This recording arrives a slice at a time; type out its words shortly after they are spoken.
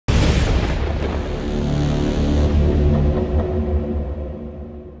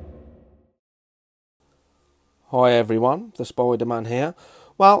Hi everyone, the Spiderman here.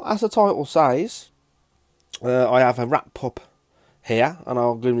 Well, as the title says, I have a rat pup here and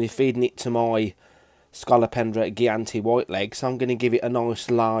I'm going to be feeding it to my Scolopendra Gigantea white leg, so I'm going to give it a nice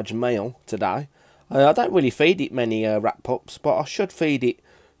large meal today. I don't really feed it many rat pups, but I should feed it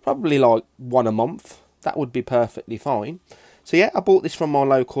probably like one a month. That would be perfectly fine. So yeah, I bought this from my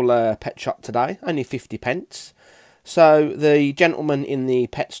local pet shop today, only 50 pence. So the gentleman in the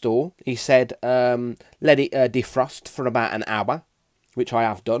pet store, he said let it defrost for about an hour, which I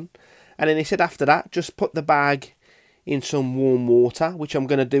have done. And then he said after that, just put the bag in some warm water, which I'm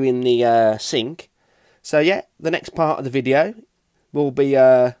going to do in the sink. So yeah, the next part of the video will be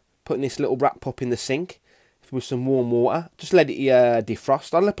putting this little rat pup in the sink with some warm water. Just let it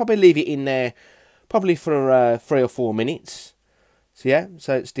defrost. I'll probably leave it in there probably for 3 or 4 minutes. So yeah,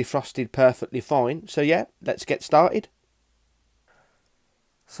 so it's defrosted perfectly fine. So yeah, let's get started.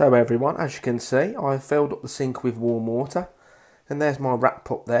 So everyone, as you can see, I filled up the sink with warm water. And there's my rat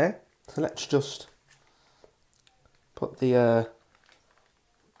pup there. So let's just put the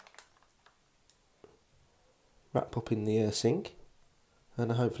rat pup in the sink.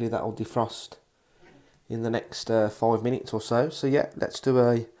 And hopefully that will defrost in the next 5 minutes or so. So yeah, let's do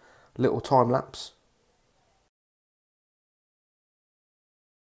a little time lapse.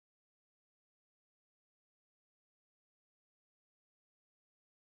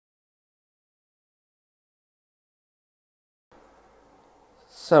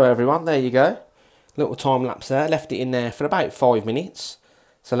 So everyone, there you go. Little time lapse there. Left it in there for about 5 minutes.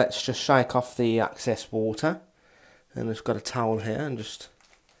 So let's just shake off the excess water. And I've got a towel here and just,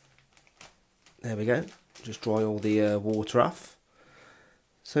 there we go. Just dry all the water off.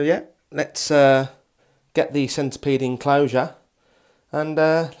 So yeah, let's get the centipede enclosure and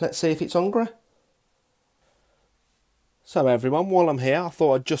let's see if it's hungry. So everyone, while I'm here, I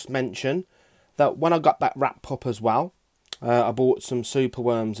thought I'd just mention that when I got that rat pup as well, I bought some super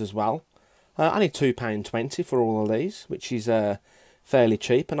worms as well. Only £2.20 for all of these, which is fairly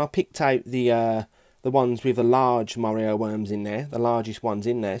cheap. And I picked out the ones with the large Mario worms in there, the largest ones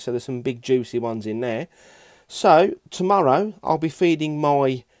in there. So there's some big juicy ones in there. So tomorrow I'll be feeding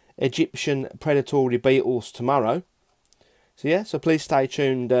my Egyptian predatory beetles tomorrow. So yeah, so please stay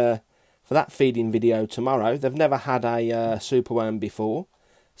tuned for that feeding video tomorrow. They've never had a super worm before,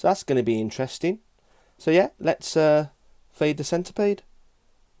 so that's going to be interesting. So yeah, let's feed the centipede.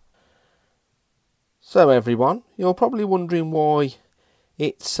 So everyone, you're probably wondering why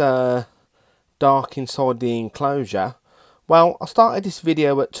it's dark inside the enclosure. Well, I started this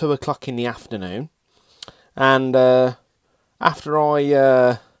video at 2 o'clock in the afternoon, and after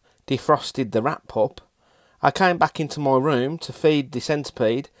I defrosted the rat pup, I came back into my room to feed the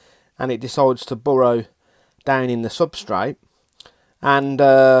centipede, and it decides to burrow down in the substrate. And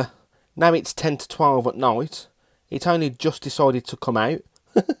now it's 10 to 12 at night. It only just decided to come out.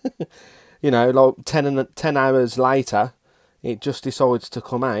 You know, like 10 hours later, it just decides to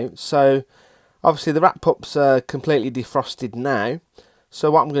come out. So obviously the rat pup's completely defrosted now.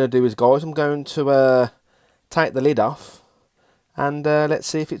 So what I'm going to do is, guys, I'm going to take the lid off and let's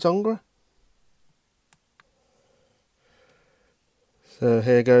see if it's hungry. So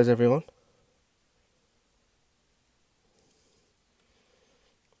here goes everyone.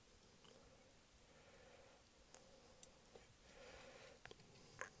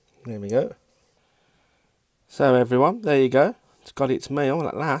 There we go. So everyone, there you go. It's got its meal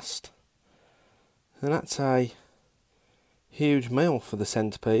at last. And that's a huge meal for the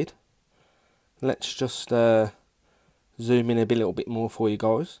centipede. Let's just zoom in a little bit more for you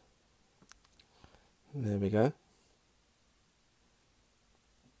guys. There we go.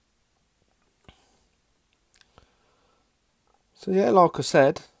 So yeah, like I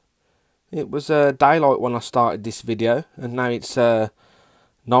said, it was daylight when I started this video, and now it's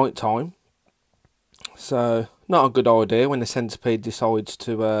night time. So not a good idea when the centipede decides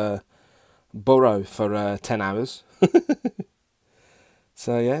to burrow for 10 hours.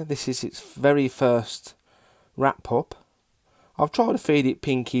 So yeah, this is its very first rat pup. I've tried to feed it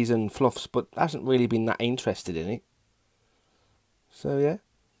pinkies and fluffs, but hasn't really been that interested in it. So yeah,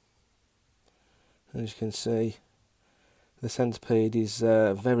 as you can see, the centipede is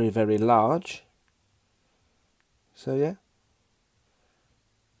very, very large. So yeah,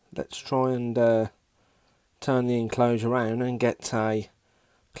 let's try and turn the enclosure around and get a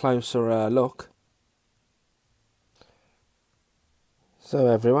closer look. So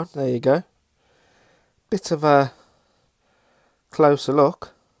everyone, there you go. Bit of a closer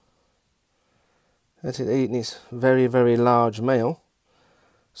look at it eating its very, very large meal.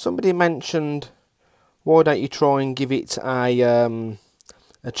 Somebody mentioned, why don't you try and give it a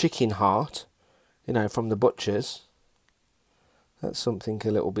chicken heart you know, from the butchers. That's something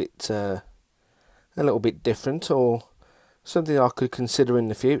a little bit different, or something I could consider in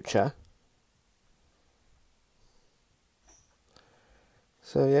the future.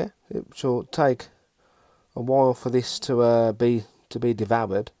 So yeah, it will take a while for this to be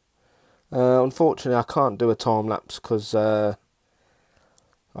devoured. Unfortunately, I can't do a time lapse because I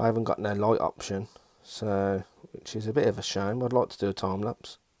haven't got no light option, so which is a bit of a shame. I'd like to do a time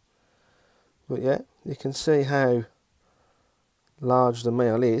lapse, but yeah, you can see how large the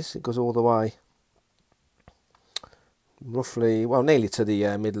meal is. It goes all the way, roughly, well, nearly to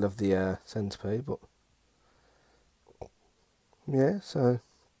the middle of the centipede, but yeah, so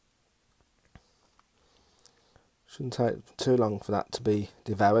shouldn't take too long for that to be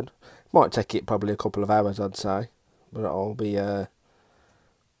devoured. Might take it probably a couple of hours, I'd say, but I'll be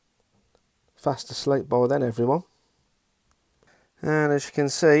fast asleep by then, everyone. And as you can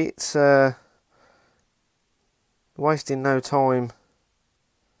see, it's wasting no time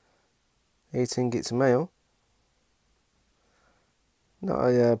eating its meal. Not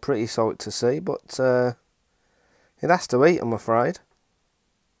a pretty sight to see, but it has to eat, I'm afraid.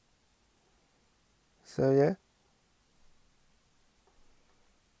 So yeah.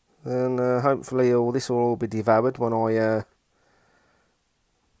 And hopefully this will all be devoured when I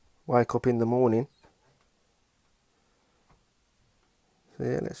wake up in the morning. So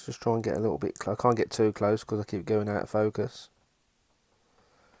yeah, let's just try and get a little bit close. I can't get too close because I keep going out of focus.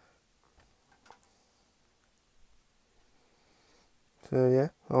 So yeah,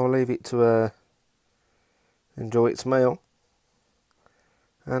 I'll leave it to enjoy its meal.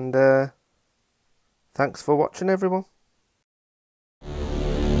 And thanks for watching, everyone.